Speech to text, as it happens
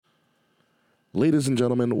Ladies and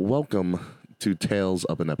gentlemen, welcome to Tales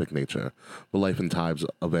of an Epic Nature, the life and times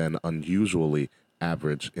of an unusually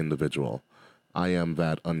average individual. I am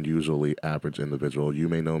that unusually average individual. You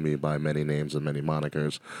may know me by many names and many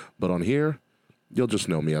monikers, but on here, you'll just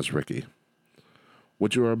know me as Ricky.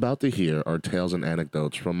 What you are about to hear are tales and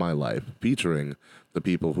anecdotes from my life, featuring the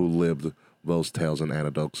people who lived those tales and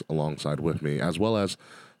anecdotes alongside with me, as well as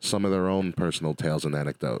some of their own personal tales and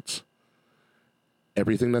anecdotes.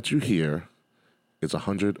 Everything that you hear is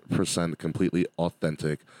 100% completely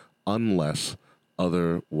authentic unless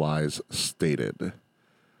otherwise stated.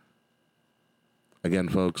 Again,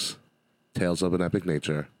 folks, Tales of an Epic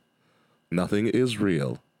Nature. Nothing is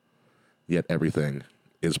real, yet everything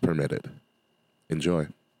is permitted. Enjoy.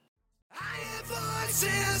 I hear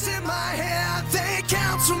voices in my head, they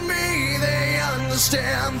counsel me, they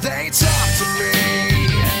understand, they talk to me.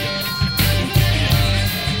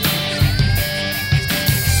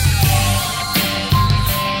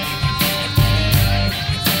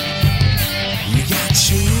 You got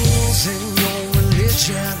your rules and your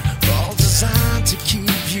religion, all designed to keep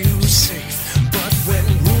you safe. But when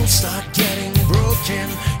rules start getting broken,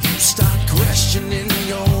 you start questioning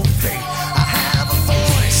your faith. I have a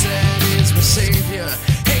voice that is my savior,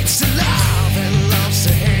 hates to love and loves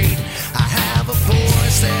to hate. I have a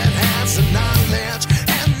voice that has the knowledge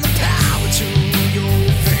and the power to your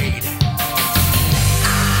fate.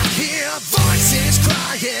 I hear voices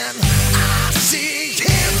crying, I see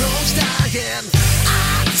heroes dying,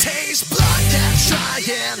 I taste blood that's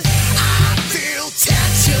drying, I feel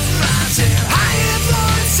tension rising. I hear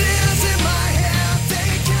voices in my head,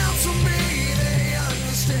 they counsel me, they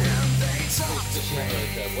understand, they talk to me.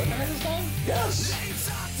 What night is that? Yes.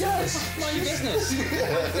 Yes. Mind your business. Mind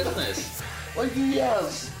your business. Like,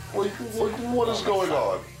 yes. Like, what is going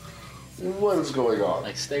on? What is going on?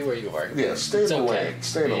 Like, stay where you are. Yeah, stay in It's the okay. lane.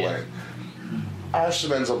 Stay in the Yeah. lane.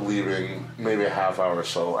 Ashton ends up leaving maybe a half hour or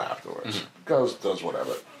so afterwards. Goes, does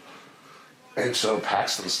whatever. And so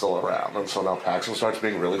Paxton's still around. And so now Paxton starts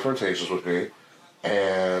being really flirtatious with me.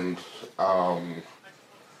 And,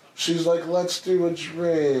 she's like, let's do a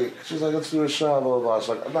drink. She's like, let's do a shot, blah, blah, blah. It's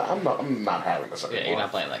like, I'm not having this anymore. Yeah, you're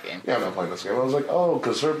not playing that game. Yeah, I'm not playing this game. I was like, oh,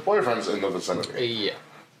 because her boyfriend's in the vicinity. Yeah.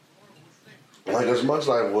 Like, as much as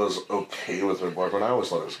I was okay with her boyfriend, I always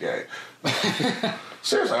thought he was gay.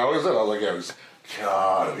 Seriously, I always did. I was like, yeah, he's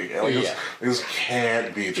gotta be gay. Like, Yeah. this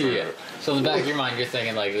can't be true. Yeah. So in the back of your mind, you're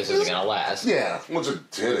thinking, like, this isn't gonna last. Yeah, once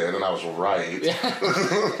it didn't, and I was right.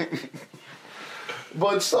 Yeah.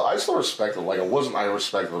 But still, I still respect it. Like, it wasn't, I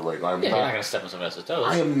respect it. Like, I'm Yeah, you're not not, gonna step on someone else's toes.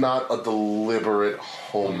 I am not a deliberate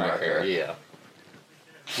homewrecker. Yeah.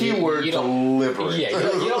 Keyword you don't- deliberate. Yeah,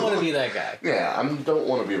 you don't want to be that guy. Yeah, I don't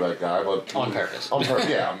want to be that guy, but On purpose.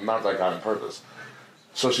 Yeah, I'm not that guy on purpose.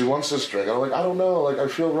 So she wants this drink, and I'm like, I don't know, like I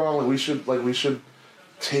feel wrong. Like we should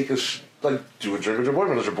take a do a drink with your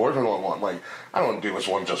boyfriend. Does your boyfriend want one? Like I don't want to do this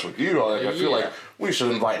one just with you. Like I feel Yeah. like we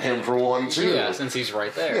should invite him for one too. Yeah, since he's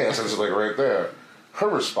right there. Yeah, since he's like right there. Her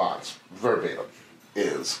response, verbatim,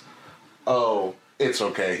 is, "Oh, it's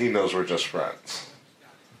okay. He knows we're just friends."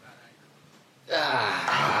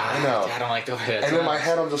 I know. I don't like the way that And in my sounds.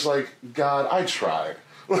 head, I'm just like, God, I tried.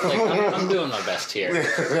 Like, I'm doing my best here.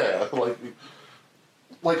 Yeah,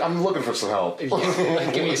 like I'm looking for some help. Yeah,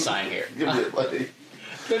 like, give me a sign here. Give me, like,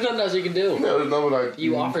 There's nothing else you can do. no, no, what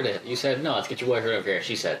You offered it. You said, no, let's get your boyfriend over here.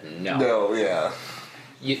 She said, no. No, yeah.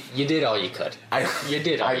 You did all you could. You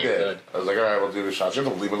did all I you did. could. I was like, all right, we'll do the shot. She had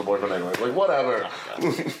to leave with the boyfriend anyway. Like, whatever. Oh,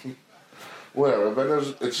 God. Whatever. But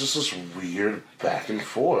it's just this weird back and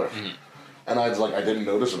forth. Mm-hmm. And I didn't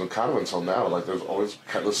notice it kind of until now. Like, there's always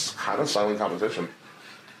this kind of silent competition.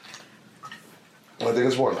 I think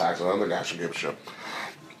it's more impactful. I don't think Ashton gave a shit.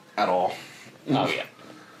 At all. Oh, yeah.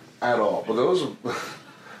 At all.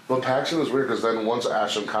 But Paxton is weird because then once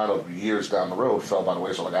Ashton kind of years down the road fell by the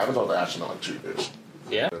way, so like I haven't talked to Ashton in like 2 years.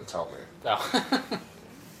 Yeah? Didn't tell me. Oh.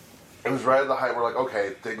 It was right at the height where like,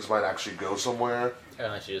 okay, things might actually go somewhere.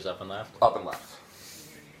 And then she just up and left. Up and left.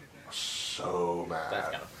 I was so mad. That's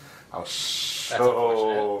kind of... I was That's so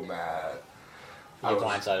unfortunate. mad. You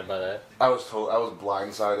blindsided by that? I was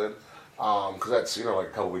blindsided because I'd seen her like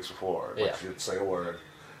a couple weeks before. Like Yeah. she didn't say a word.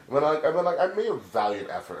 And then I made valiant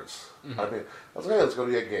efforts. Mm-hmm. I was like, hey, let's go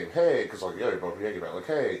to the Yankee game. Hey, because like, yeah, you're both Yankee game. Like,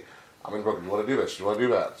 hey, I'm in Brooklyn. You want to do this? You want to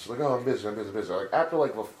do that? She's like, oh, I'm busy. Like after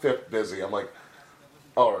like the 5th busy, I'm like,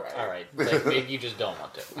 all right. All right. Like, maybe you just don't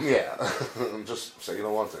want to. Yeah, just say you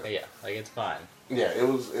don't want to. Yeah, like, it's fine. Yeah, it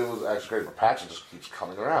was actually great, but Patrick just keeps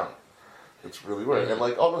coming around. It's really weird. And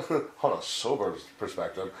like on a sober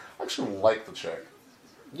perspective, I actually like the chick.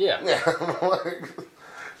 Yeah. Yeah, like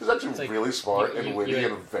She's actually It's like really smart and witty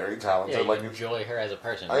you- and very talented. Yeah, you like enjoy her as a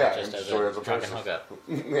person, Oh, not yeah, just as enjoy her a as a drunken person. hookup.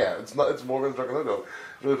 yeah, it's not. It's more than drunken hookup.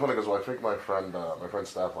 It's really funny because I think my friend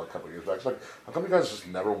Steph, like a couple of years back, she's like, "How come you guys just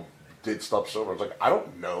never did stuff sober?" I was like, "I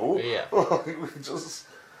don't know." Yeah. we just.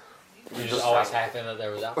 You just always happened that there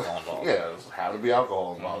was alcohol involved. Yeah, it had to be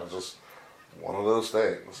alcohol involved. It's just one of those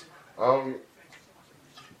things. Well,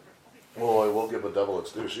 I will give the devil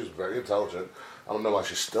its due. She's very intelligent. I don't know why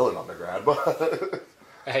she's still in undergrad, but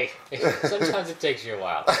Hey, sometimes it takes you a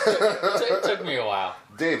while. It took me a while.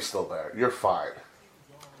 Dave's still there. You're fine.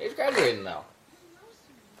 He's graduating though.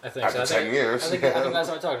 I think After so. 10 years, I think yeah. that's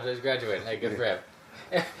what I'm talking about. He's graduating. Hey, good for him.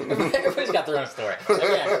 Everybody's got their own story.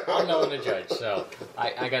 Again, I'm no one to judge, so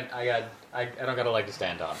I don't got a leg to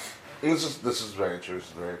stand on. This is very true. This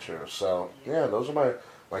is very true. So yeah, those are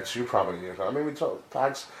my two prominent years. I mean, we told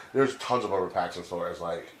Pax. There's tons of other Paxton stories.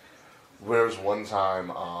 Like, there's one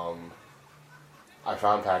time I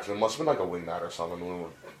found Paxton. It must have been like a wing night or something. We were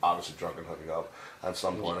obviously drunk and hooking up at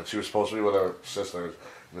some point, and she was supposed to be with her sisters,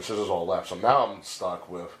 and the sisters all left. So now I'm stuck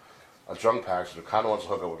with a drunk Paxton who kind of wants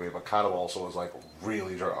to hook up with me, but kind of also is like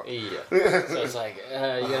really drunk. Yeah. So it's like you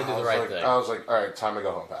got to do the right thing. I was like, all right, time to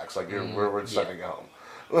go home, Pax. Like, we're deciding to go home.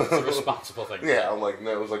 It's a responsible thing. Yeah, I'm like,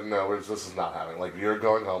 no, it was like, no, this is not happening. Like, you're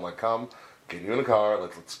going home. Like, come, get you in the car.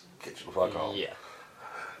 Like, let's get you the fuck home. Yeah.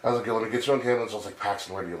 I was like, let me get you on campus. I was like,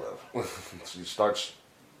 Paxton, where do you live? So he starts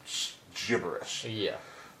gibberish. Yeah.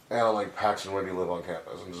 And I'm like, Paxton, where do you live on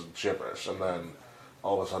campus? And just gibberish. And then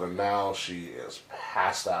all of a sudden now she is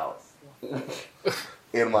passed out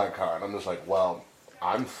in my car. And I'm just like, well,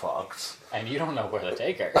 I'm fucked. And you don't know where to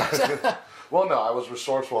take her. Well, no, I was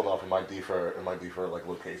resourceful enough in my defer like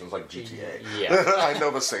locations, like GTA. Yeah. I know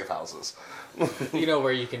the safe houses. You know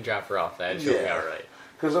where you can drop her off at. She'll be all right.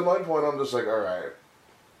 Because at my point, I'm just like, all right,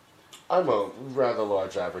 I'm a rather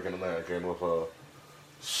large African American with a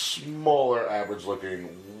smaller, average-looking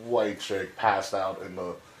white chick passed out on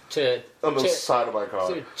the side of my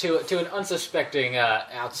car. To an unsuspecting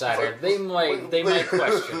outsider, Like, they might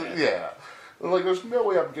question it. Yeah. Like, there's no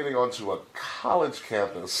way I'm getting onto a college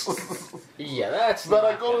campus Yeah, that's that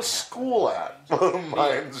I not go gonna to school at,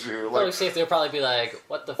 mind you. Probably Like, safe. They'll probably be like,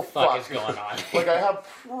 "What the fuck is going on?" like, I have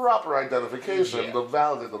proper identification Yeah. to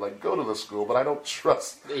validate that I go to the school, but I don't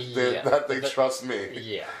trust Yeah. that they trust me.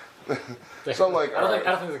 Yeah. So I'm like, I don't alright.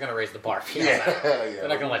 think they're gonna raise the bar for you. Yeah, They're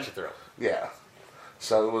not gonna let you through. Yeah.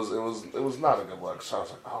 So it was not a good look. So I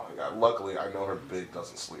was like, oh my god. Luckily, I know her big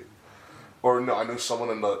doesn't sleep. Or no, I knew someone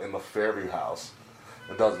in the Fairview house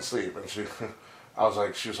that doesn't sleep, and she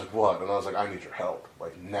was like, what? And I was like, I need your help,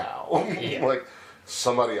 like now. Yeah. Like,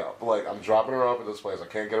 somebody up. Like, I'm dropping her off at this place. I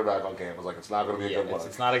can't get her back on campus. Like, it's not going to be a good look.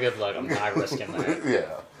 It's not a good look. I'm not risking that.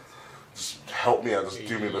 Yeah. Just help me out. Just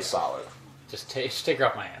do me the Yeah. solid. Just take her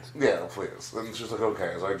off my hands. Yeah, please. And she's like,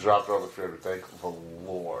 okay. So I dropped her off at Fairview. Thank the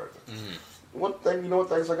Lord. You know what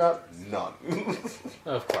things I got? None.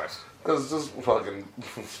 Of course. Because this fucking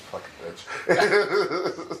bitch.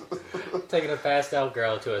 Taking a passed out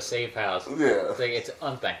girl to a safe house. Yeah. It's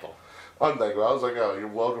unthankful. Unthankful. I was like, oh, you're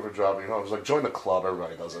welcome for dropping me home. I was like, join the club.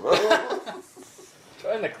 Everybody does it.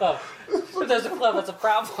 Join the club. If there's a club, that's a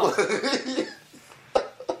problem.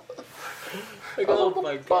 Like, oh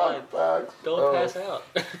my god. Don't pass out.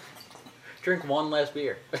 Drink one less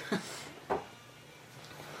beer.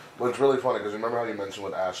 But it's really funny because remember how you mentioned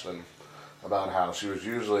with Ashton about how she was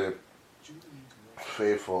usually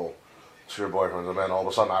faithful to her boyfriend, and then all of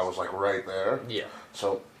a sudden I was like right there. Yeah.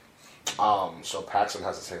 So Paxton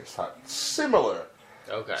has the same similar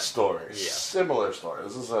Okay. story. Yeah. Similar story.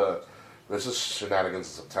 This is Shenanigans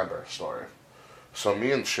in September story. So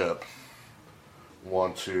me and Chip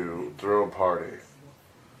want to throw a party.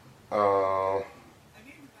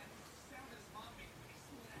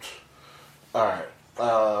 Alright.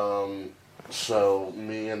 So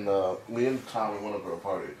me and Tommy want to throw a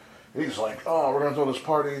party. He's like, oh, we're gonna throw this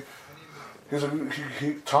party. He's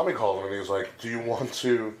like, Tommy called him and he's like, do you want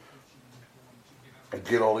to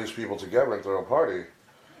get all these people together and throw a party?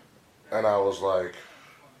 And I was like,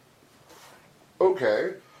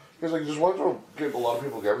 okay. He's like, you just want to get a lot of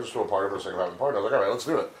people together, just throw a party for the sake of having a party. I was like, all right, let's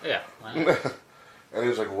do it. Yeah. Why not? And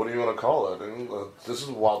he's like, what do you want to call it? And this is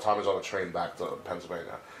while Tommy's on a train back to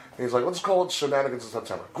Pennsylvania. And he's like, let's call it Shenanigans in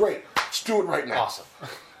September. Great, let's do it right now. Awesome.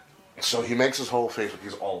 So he makes his whole Facebook,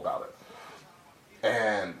 he's all about it.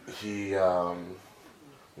 And we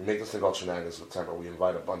make this thing called Shenanigans in September. We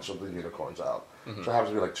invite a bunch of the unicorns out. So it happens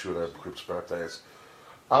to be like 2 of their group's birthdays.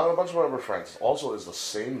 And a bunch of our friends. Also is the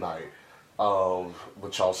same night of the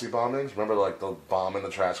Chelsea bombings. Remember like the bomb in the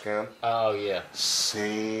trash can? Oh yeah.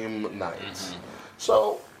 Same night.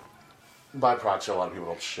 So, by proxy, a lot of people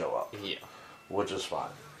don't show up, Yeah. which is fine.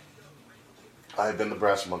 I've been to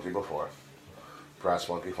Brass Monkey before. Brass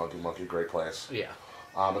Monkey, Funky Monkey, great place. Yeah.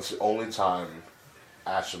 It's the only time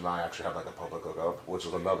Ashton and I actually had like a public hookup, which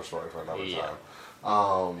is another story for another Yeah.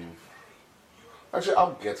 time. Actually,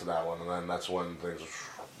 I'll get to that one, and then that's when things are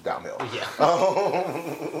downhill. Yeah.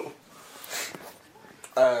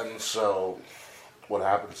 And so, what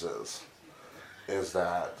happens is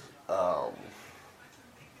that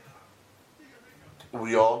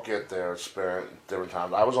we all get there, spend different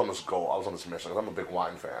times. I was on this goal, I was on this mission, 'cause I'm a big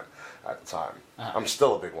wine fan at the time. Uh-huh. I'm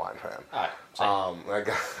still a big wine fan. All right.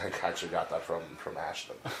 I actually got that from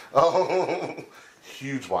Ashton.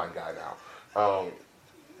 Huge wine guy now.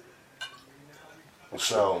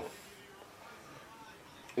 So,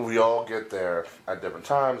 we all get there at different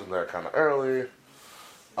times, and they're kind of early.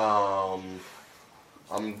 I'm,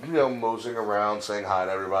 moseying around, saying hi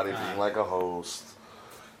to everybody, being like a host,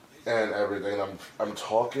 and everything. And I'm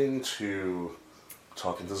talking to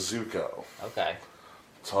Zuko. Okay.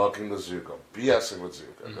 Talking to Zuko, BSing with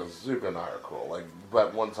Zuko, because Zuko and I are cool. Like,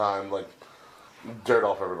 that one time, like, dirt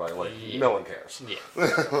off everybody, like, no one cares. Yeah.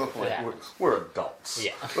 Like, Yeah. we're adults.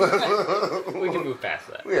 Yeah. We can move past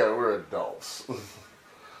that. Yeah, we're adults.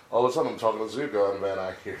 All of a sudden, I'm talking to Zuko, and then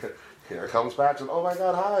I here comes Paxton. Oh my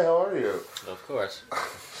God, hi, how are you? Of course.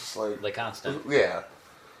 It's like, The constant. yeah.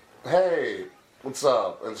 Hey, what's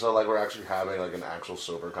up? And so, like, we're actually having, like, an actual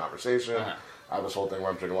sober conversation. Uh-huh. I have this whole thing where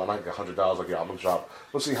I'm drinking wine, like $100, like, yeah, I'm gonna drop.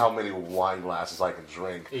 Let's see how many wine glasses I can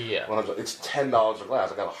drink. Yeah. It's $10 a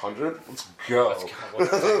glass. I got 100. Let's go. Let's go.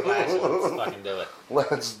 What's the glass? Let's fucking do it.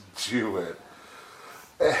 Let's do it.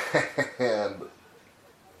 And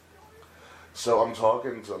so I'm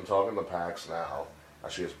talking to Pax now.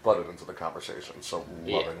 She has butted into the conversation so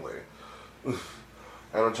lovingly. And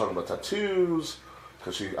I'm talking about tattoos,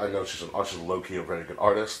 because I know she's low-key a very good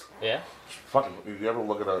artist. Yeah? Fucking, you ever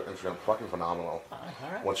look at her Instagram, fucking phenomenal. All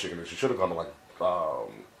right. What she can do. She should have gone to, like,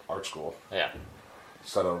 art school Yeah.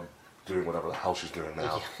 instead of doing whatever the hell she's doing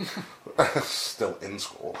now. Still in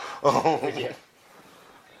school. Yeah.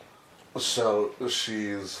 So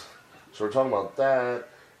we're talking about that,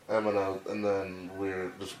 and then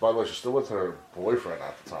we're just. By the way, she's still with her boyfriend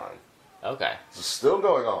at the time. Okay. It's still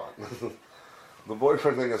going on. The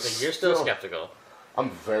boyfriend thing is. So you're still skeptical. I'm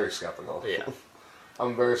very skeptical. Yeah.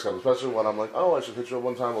 I'm very skeptical, especially when I'm like, oh, I should hit you up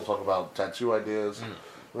one time. We'll talk about tattoo ideas.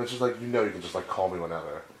 And it's just like, you can just like call me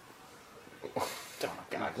whenever. Don't,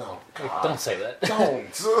 God. No, Like, God. don't say that.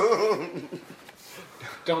 Don't.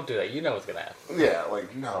 Don't do that. You know what's gonna happen. Yeah,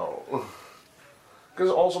 like, no. Because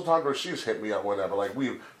also times where she's hit me up whenever. Like,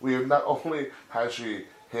 we not only has she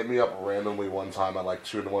hit me up randomly one time at like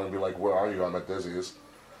 2 in the morning and be like, where are you? I'm at Dizzy's.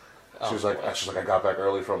 She's like, I got back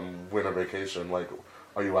early from winter vacation. Like,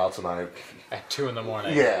 are you out tonight? At 2 in the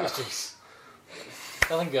morning. Yeah. Jeez.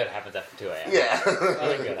 Nothing good happens after 2 a.m. Yeah.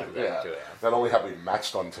 Nothing good happens Yeah. after 2 a.m. Not only have we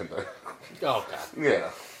matched on Tinder. Oh, God. Yeah.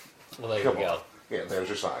 Well, there Come you go. on. Yeah, there's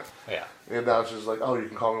your sign. Yeah. And now she's like, oh, you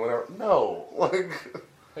can call me whenever. No. Like,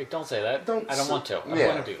 Wait, don't say that. Don't I don't say- want to. I don't Yeah.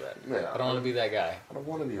 want to do that. Yeah. I don't want to be that guy. I don't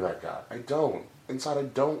want to be that guy. I don't. Inside, I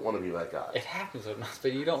don't want to be that guy. It happens with us,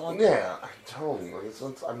 but you don't want to. Yeah, I don't.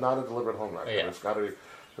 Like, I'm not a deliberate homewrecker. Yeah. There's got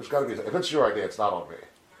to be. If it's your idea, it's not on me.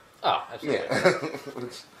 Oh, absolutely. Yeah.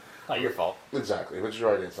 It's, Not your fault. exactly. If it's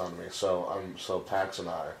your idea, it's not on me. So Pax and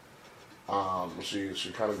I, she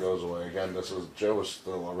kind of goes away. Again, Joe is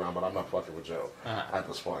still around, but I'm not fucking with Joe at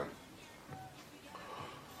this point.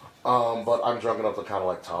 But I'm drunk enough to kind of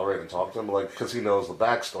like tolerate and talk to him, like, because he knows the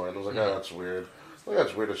backstory. And I was like, oh, that's weird. Like,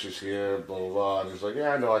 that's weird that she's here, blah, blah, blah. And he's like,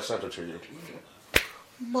 yeah, I know, I sent her to you.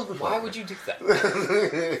 Motherfucker. Why would you do that?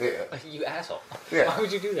 Yeah. You asshole. Yeah. Why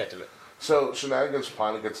would you do that to me? So shenanigans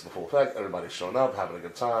finally gets to the full effect. Everybody's showing up, having a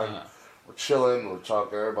good time. We're chilling, we're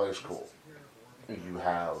talking, everybody's cool. You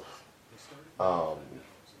have,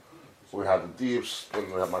 we have the Deeps, and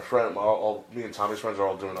we have my friend, all me and Tommy's friends are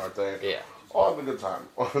all doing our thing. Yeah. All having a good time.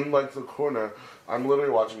 On like the corner, I'm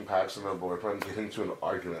literally watching Pax and her boyfriend get into an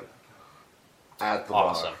argument at the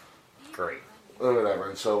Awesome. bar. Great. Or whatever.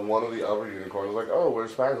 And so one of the other unicorns was like, oh,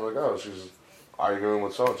 where's Pax? I'm like, oh, she's arguing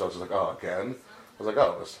with so-and-so. She's like, oh, again? I was like,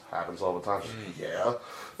 oh, this happens all the time. She's like,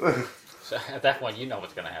 yeah. So at that point, you know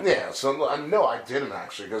what's going to happen. Yeah, so no, I didn't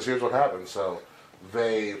actually, because here's what happened. So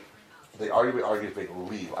they argue if they can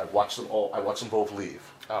leave. I watched them both leave.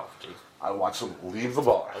 Oh, jeez. I watched them leave the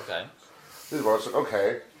bar. Okay. The bar's like,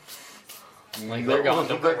 okay. Like, No- they're gone.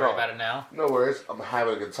 Don't they're worry gone. about it now. No worries. I'm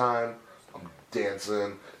having a good time. I'm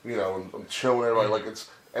dancing. I'm chilling. Everybody like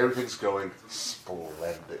everything's going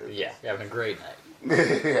splendid. Yeah, you're having a great night.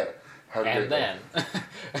 Yeah. Having a And great night. then,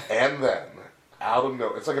 And then, out of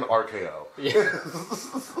nowhere, it's like an RKO. yeah.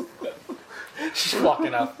 She's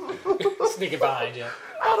walking up, sneaking behind you.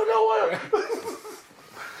 Out of nowhere,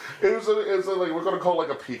 like we're gonna call it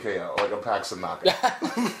like a PKO, like a Paxton knockout.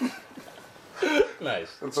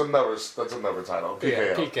 Nice. That's another title. PKO.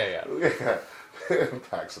 Yeah, PKO. Yeah.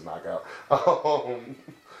 Paxton knockout.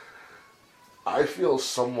 I feel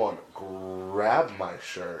someone grab my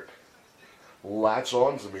shirt, latch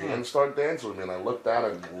onto me, and start dancing with me. And I look down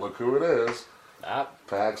and look who it is. Ah,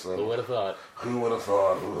 Paxton. who would have thought? Who would have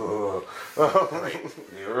thought?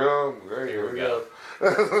 Here we go. Here we go.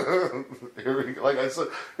 Here we go. Like I said,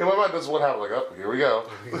 in my mind, that's what happened. Like, oh, here we go.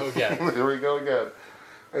 Here we go again. Here we go again.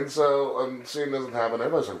 And so, seeing doesn't happen.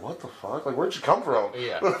 Everybody's like, what the fuck? Like, where'd you come from?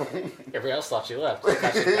 Yeah. Everybody else thought she left.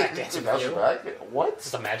 Now she's back dancing Now with she's you. back? What?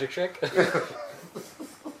 It's a magic trick. It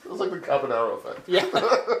was like the Cabanero thing. Yeah.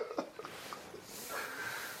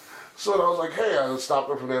 So then I was like, hey, I stopped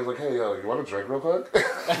her from there. I was like, hey, you want a drink real quick?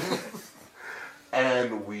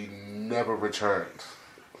 And we never returned.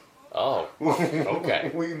 Oh.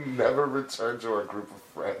 Okay. We never returned to our group of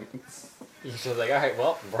friends. You just like, all right,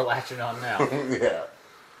 well, we're latching on now. Yeah.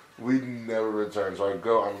 We never returned. So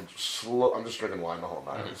I'm just drinking wine the whole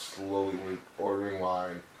night. Slowly ordering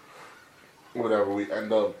wine. Whatever. We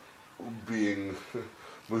end up moving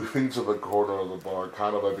to the corner of the bar,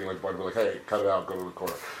 kind of like being like, hey, cut it out, go to the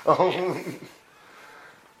corner.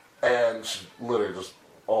 And she literally just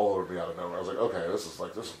all over me out of nowhere. I was like, okay, this is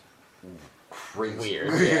crazy.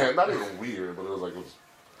 Weird. Yeah, not even weird, but it was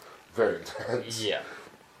very intense. Yeah.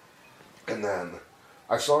 And then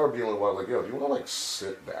I saw her being like, yo, do you want to like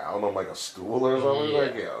sit down on like a stool or something? Yeah.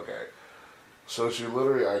 Like, yeah, okay. So she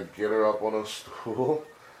literally, I get her up on a stool,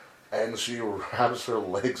 and she wraps her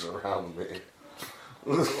legs around me.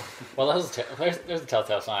 Well, there's a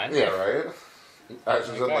telltale sign. Yeah, right? She's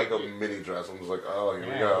in Okay. like a mini dress. I'm just like, oh, here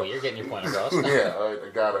we Yeah, go. well, you're getting your point across. Yeah, all right, I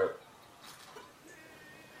got it.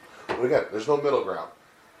 But again, there's no middle ground.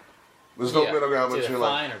 There's no middle ground It's between either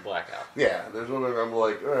like, fine or blackout. yeah, there's no middle ground. I'm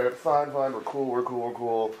like, all right, fine, we're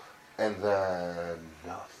cool. And then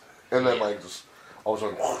nothing. And then Yeah. like just, all of a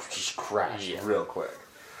sudden, just crashed Yeah. real quick.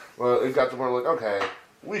 Well, it got to where like, okay,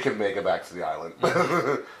 we can make it back to the island.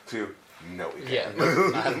 To, no, we Yeah,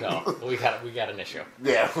 can't. no, we got an issue.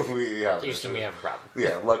 Yeah, we have. Houston, we have a problem.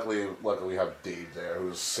 Yeah, luckily we have Dave there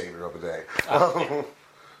who's saving her up a day. Oh,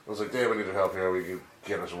 I was like, Dave, I need your help here. We can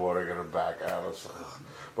get us water, get her back out. It's like, ugh.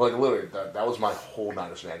 But like literally, that was my whole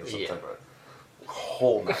night of shenanigans in Yeah. September.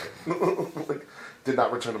 Whole night. Like, did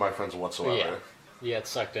not return to my friends whatsoever. Yeah, you got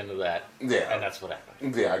sucked into that. Yeah. and that's what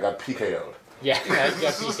happened. Yeah, I got PKO'd. Yeah, you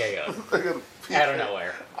got PKO'd I got out of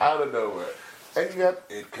nowhere. Out of nowhere. And yet,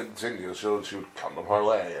 it continues. She would come to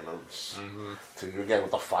parlay, and it was continue again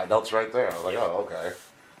with the fight outs right there. I was like, oh, okay.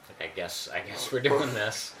 Like, I guess we're doing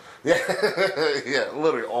this. Yeah, yeah,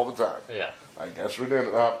 literally all the time. Yeah, I guess we're doing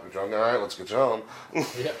it. We're drunk, all right, let's get you home.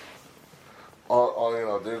 yeah,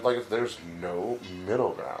 There's no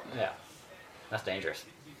middle ground. yeah. That's dangerous.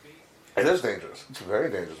 It is dangerous. It's very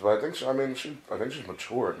dangerous. But I think she's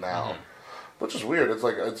matured now, which is weird. It's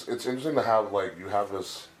like it's interesting to have like you have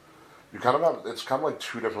this. You kind of have. It's kind of like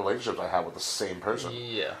two different relationships I have with the same person.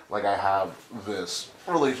 Yeah, Like I have this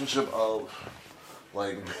relationship of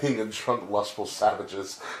like being a drunk, lustful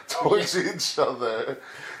savages towards each other,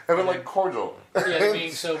 and then like cordial. yeah.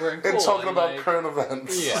 Being sober and cool and talking and, about like, current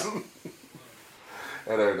events. Yeah.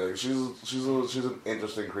 And everything. She's an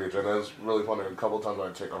interesting creature, and it's really funny. A couple of times when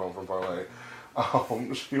I take her home from parlay,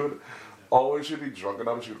 she'd be drunk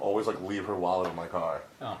enough, and she would always like leave her wallet in my car.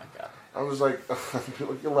 Oh my god. I'm just like,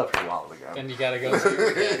 you left your wallet again. Then you gotta go see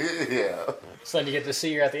her again. Yeah. So then you get to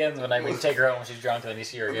see her at the end of the night when you take her home when she's drunk, and then you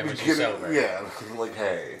see her again when she's sober. Yeah, like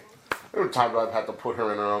hey, there were times I've had to put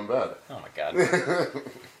her in her own bed. Oh my god.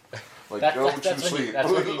 Like That's to sleep.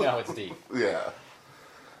 that's when you know it's deep. Yeah.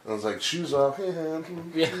 I was like, shoes off. Yeah.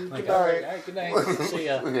 Good Like, night. all right, good night. See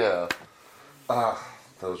ya. Yeah.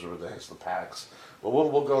 Those were the days, the packs. But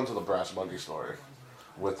we'll go into the brass monkey story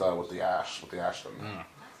with the Ashton.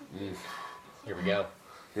 Here we go.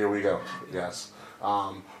 Here we go. Yes.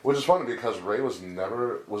 Which is funny because Ray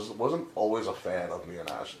wasn't always a fan of me and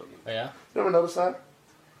Ashton. Oh, yeah? You ever notice that?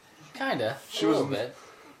 Kinda. She a was little in- bit.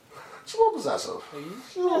 She's a little possessive.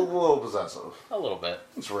 She's a little possessive. A little bit.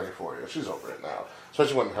 It's Ray for you. She's over it now.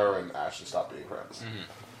 Especially when her and Ashton stopped being friends.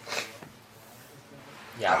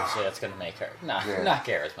 Yeah, obviously that's gonna make her Yeah. not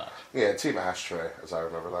care as much. Yeah, Team Ashtray, as I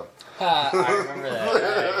remember them. I remember that.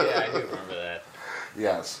 Yeah, I do remember that.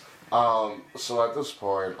 Yes. So at this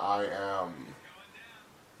point,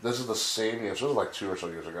 this is the same year, so this was like 2 or so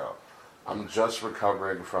years ago. I'm just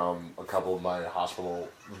recovering from a couple of my hospital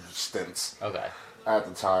stints Okay. at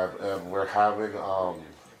the time, and we're having, what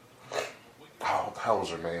the hell was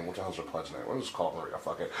her name? What the hell's her pledge name? We'll just call Maria,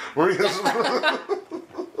 fuck it. Maria's,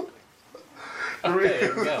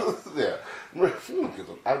 There you go. Yeah.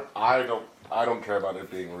 I don't care about it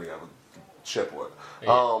being Maria. Chip would.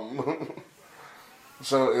 Yeah.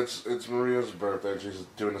 So it's Maria's birthday, and she's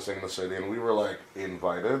doing this thing in the city, and we were like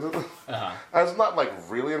invited. Uh-huh. As not like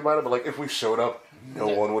really invited, but like if we showed up, no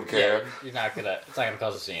one would care. Yeah, it's not gonna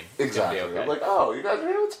cause a scene. It's Exactly. gonna be okay. Like, oh, you guys are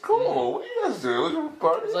here? It's cool. What do you guys do? Like a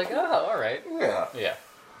party? It's like, oh, all right. Yeah. Yeah.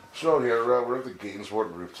 So here we're at the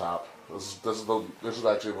Gainsbourg rooftop. This is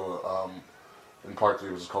actually in part 3.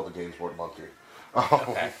 This is called the Gainsbourg Monkey.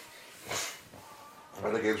 Okay. We're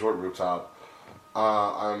at the Gainsbourg rooftop.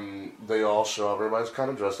 They all show up. Everybody's kind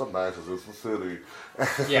of dressed up nice, 'cause it's the city.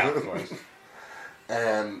 Yeah, of course.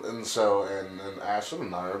 and Ashton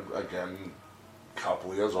and I are again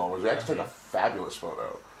coupley as always. We actually took a fabulous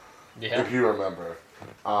photo. Yeah. If you remember.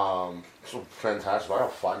 So fantastic. I'll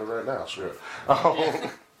find it right now. Screw it.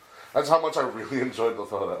 That's how much I really enjoyed the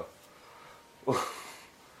photo.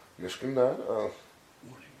 Michigan Dad?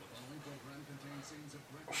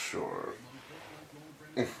 Sure.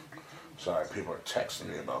 Sorry, people are texting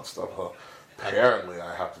me about stuff. Apparently,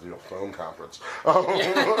 I have to do a phone conference.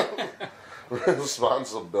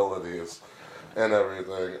 Responsibilities and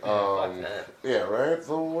everything. Fuck that. Yeah, right?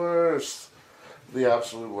 The worst. The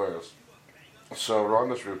absolute worst. So we're on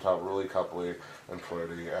this rooftop, really coupley and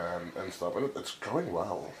flirty and stuff, and it's going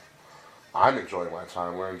well. I'm enjoying my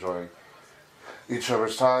time. We're enjoying each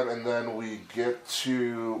other's time, and then we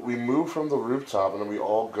move from the rooftop, and then we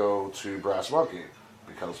all go to Brass Monkey,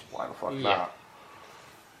 because why the fuck not?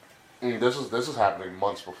 And this is happening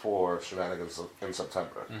months before Shenanigans in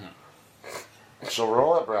September. Mm-hmm. So we're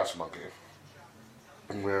all at Brass Monkey,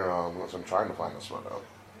 and I'm trying to find this photo.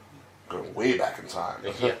 Going way back in time.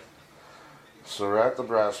 Yeah. So we're at the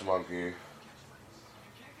Brass Monkey,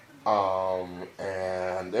 and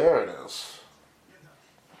there it is.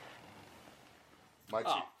 My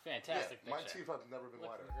Oh, teeth, fantastic my picture. teeth have never been Looking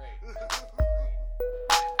whiter. great.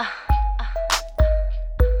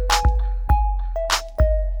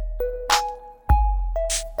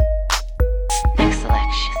 Next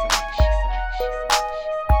selection.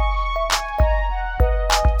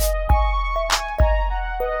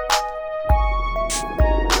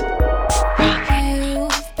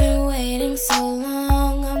 You've been waiting so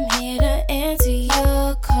long, I'm here to answer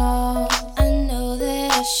your call. I know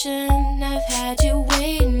that I shouldn't have had you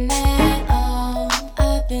waiting at all.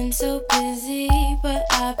 I've been so busy, but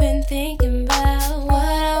I've been thinking about what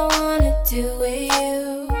I wanna do with